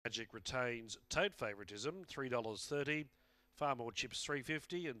Magic retains Toad Favoritism, $3.30. Far More Chips,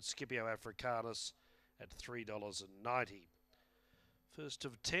 $3.50. And Scipio Africanus at $3.90. First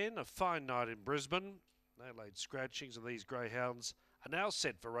of 10, a fine night in Brisbane. No late scratchings, and these greyhounds are now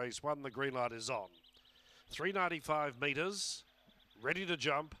set for race 1. The green light is on. 395 metres, ready to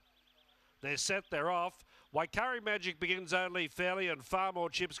jump. They're set, they're off. Waikari Magic begins only fairly, and Far More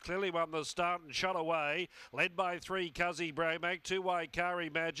Chips clearly won the start and shot away. Led by 3, Cuzzy Bromac, 2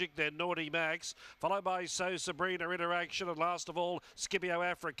 Waikari Magic, then Naughty Max, followed by So Sabrina Interaction, and last of all, Scipio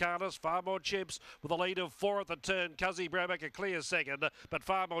Africanus. Far More Chips with a lead of 4 at the turn. Cuzzy Bromac a clear second, but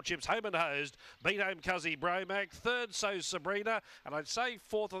Far More Chips home and hosed. Beat home Cuzzy Bromac, third So Sabrina, and I'd say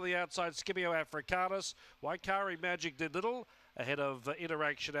fourth on the outside, Scipio Africanus. Waikari Magic did little, ahead of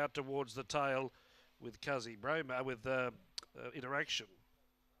Interaction out towards the tail with Cuzzy Bromac, with Interaction.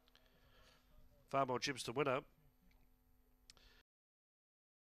 Far More Chips the winner.